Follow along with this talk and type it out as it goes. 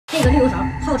这个绿油勺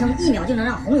号称1秒就能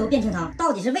让红油变清汤，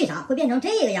到底是为啥会变成这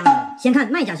个样子？先看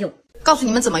卖家秀，告诉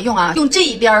你们怎么用啊！用这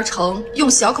一边盛，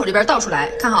用小口这边倒出来，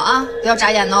看好啊，不要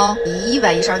眨眼哦。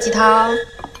崴一勺鸡汤，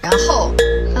然后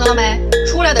看到了没？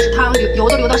出来的是汤，油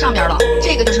都流到上边了。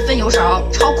这个就是分油勺，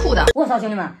超酷的！我操，兄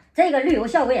弟们，这个绿油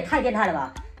效果也太变态了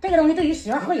吧！这个东西对于喜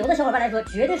欢喝油的小伙伴来说，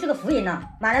绝对是个福音呐！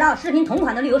买来了视频同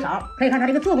款的绿油勺，可以看它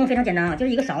这个做工非常简单啊，就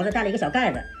是一个勺子带了一个小盖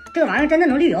子，这玩意儿真的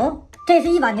能滤油。这是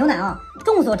一碗牛奶啊！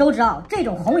众所周知啊，这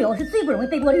种红油是最不容易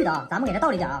被过滤的啊，咱们给它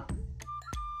倒里点啊。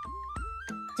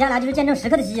接下来就是见证时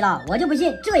刻的奇迹了，我就不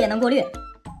信这也能过滤。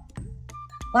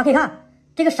哇，可以看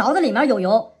这个勺子里面有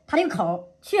油，它这个口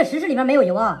确实是里面没有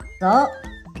油啊。走，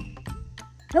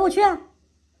哎我去，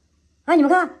哎你们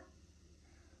看，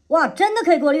哇，真的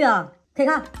可以过滤啊！可以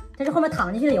看，这是后面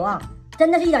淌进去的油啊，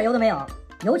真的是一点油都没有，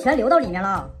油全流到里面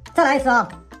了。再来一次啊！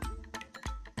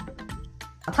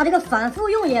它这个反复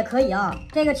用也可以啊，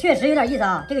这个确实有点意思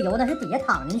啊。这个油呢是底下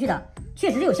淌进去的，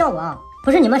确实是有效果啊。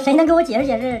不是你们谁能给我解释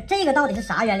解释这个到底是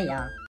啥原理啊？